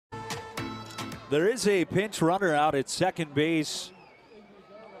There is a pinch runner out at second base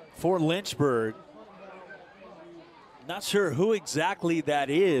for Lynchburg. Not sure who exactly that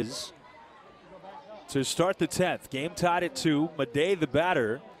is to start the 10th. Game tied at 2. Madej, the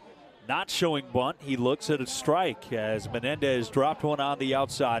batter, not showing bunt. He looks at a strike as Menendez dropped one on the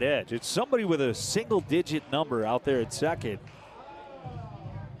outside edge. It's somebody with a single-digit number out there at second.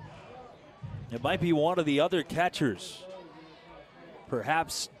 It might be one of the other catchers.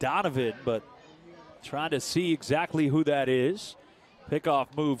 Perhaps Donovan, but trying to see exactly who that is.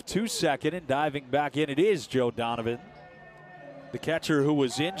 Pickoff move to second and diving back in. It is Joe Donovan, the catcher who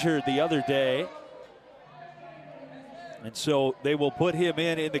was injured the other day. And so they will put him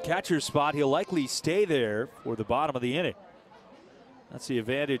in the catcher's spot. He'll likely stay there for the bottom of the inning. That's the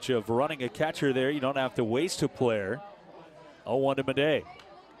advantage of running a catcher there. You don't have to waste a player. 0-1 to Madej.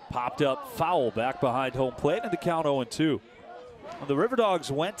 Popped up foul back behind home plate, and the count 0-2. The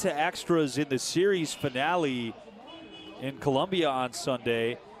Riverdogs went to extras in the series finale in Columbia on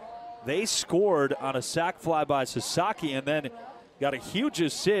Sunday. They scored on a sac fly by Sasaki and then got a huge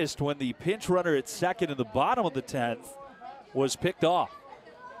assist when the pinch runner at second in the bottom of the 10th was picked off.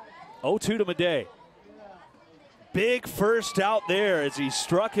 0-2 to Madej. Big first out there as he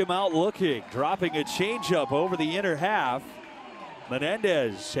struck him out looking, dropping a changeup over the inner half.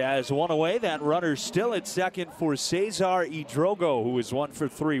 Menendez has one away. That runner still at second for Cesar Idrogo, who is 1 for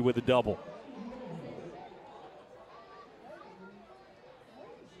 3 with a double.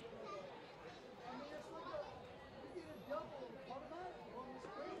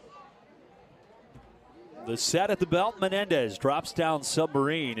 The set at the belt, Menendez drops down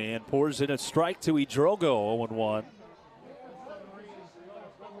Submarine and pours in a strike to Idrogo, 0-1.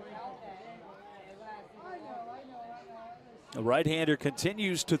 The right-hander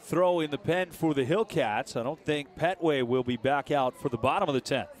continues to throw in the pen for the Hillcats. I don't think Petway will be back out for the bottom of the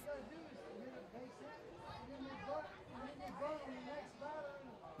 10th.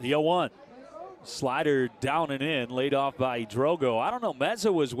 The 0-1. Slider down and in, laid off by Idrogo. I don't know,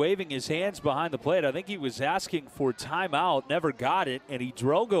 Meza was waving his hands behind the plate. I think he was asking for timeout, never got it, and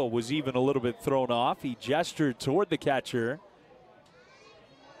Idrogo was even a little bit thrown off. He gestured toward the catcher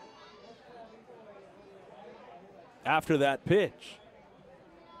after that pitch.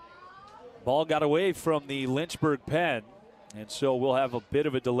 Ball got away from the Lynchburg pen, and so we'll have a bit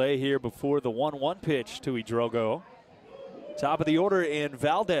of a delay here before the 1-1 pitch to Idrogo. Top of the order, and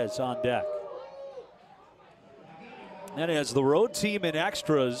Valdez on deck. And as the road team in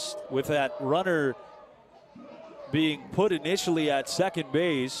extras, with that runner being put initially at second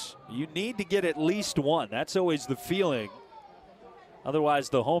base, you need to get at least one. That's always the feeling. Otherwise,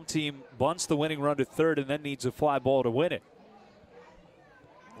 the home team bunts the winning run to third and then needs a fly ball to win it.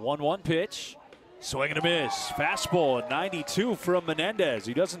 1-1 pitch. Swing and a miss. Fastball at 92 from Menendez.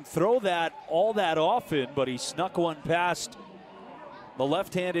 He doesn't throw that all that often, but he snuck one past the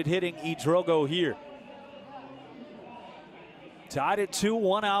left-handed hitting Idrogo here. Tied at 2,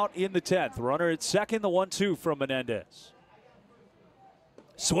 1 out in the 10th. Runner at second, the 1-2 from Menendez.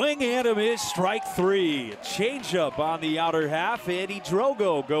 Swing and a miss, strike 3. Changeup on the outer half, and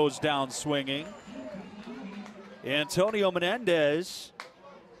Idrogo goes down swinging. Antonio Menendez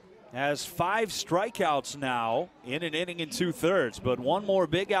has 5 strikeouts now in an inning and 2/3, but one more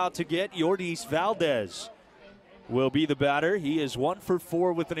big out to get. Yordis Valdez will be the batter. He is 1 for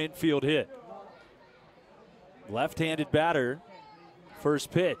 4 with an infield hit. Left-handed batter.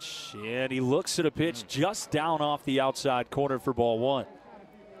 First pitch, and he looks at a pitch just down off the outside corner for ball 1.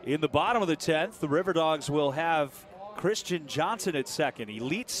 In the bottom of the 10th, the Riverdogs will have Christian Johnson at second.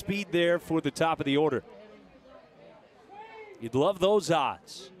 Elite speed there for the top of the order. You'd love those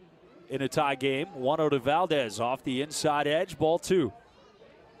odds in a tie game. 1-0 to Valdez off the inside edge, ball 2.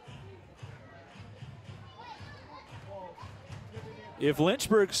 If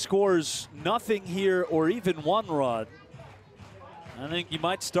Lynchburg scores nothing here or even 1 run, I think you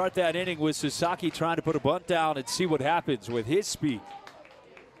might start that inning with Sasaki trying to put a bunt down and see what happens with his speed.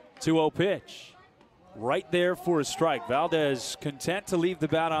 2-0 pitch. Right there for a strike. Valdez content to leave the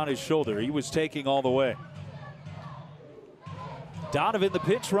bat on his shoulder. He was taking all the way. Donovan, the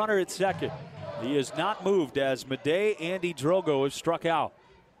pinch runner at second. He has not moved as Madej and Idrogo have struck out.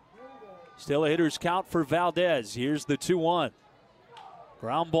 Still a hitter's count for Valdez. Here's the 2-1.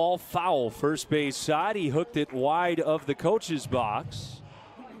 Ground ball foul, first base side. He hooked it wide of the coach's box.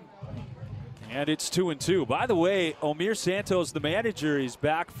 And it's 2-2. By the way, Omir Santos, the manager, is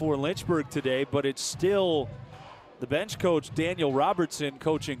back for Lynchburg today, but it's still the bench coach, Daniel Robertson,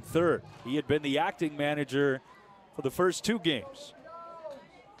 coaching third. He had been the acting manager for the first 2 games.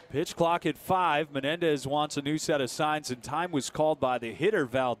 Pitch clock at 5. Menendez wants a new set of signs, and time was called by the hitter,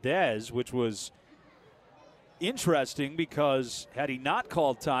 Valdez, which was interesting because had he not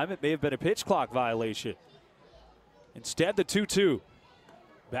called time, it may have been a pitch clock violation. Instead, the 2-2.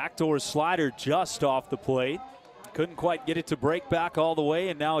 Backdoor slider just off the plate. Couldn't quite get it to break back all the way,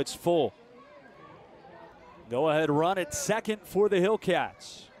 and now it's full. Go-ahead run at second for the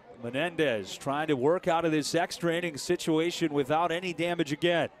Hillcats. Menendez trying to work out of this extra inning situation without any damage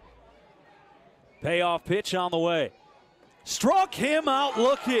again. Payoff pitch on the way. Struck him out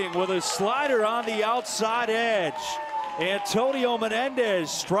looking with a slider on the outside edge. Antonio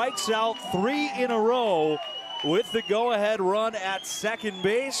Menendez strikes out 3 in a row with the go-ahead run at second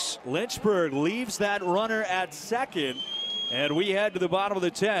base. Lynchburg leaves that runner at second. And we head to the bottom of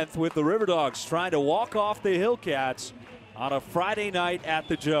the 10th with the Riverdogs trying to walk off the Hillcats on a Friday night at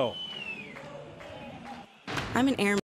the Joe. I'm an airman.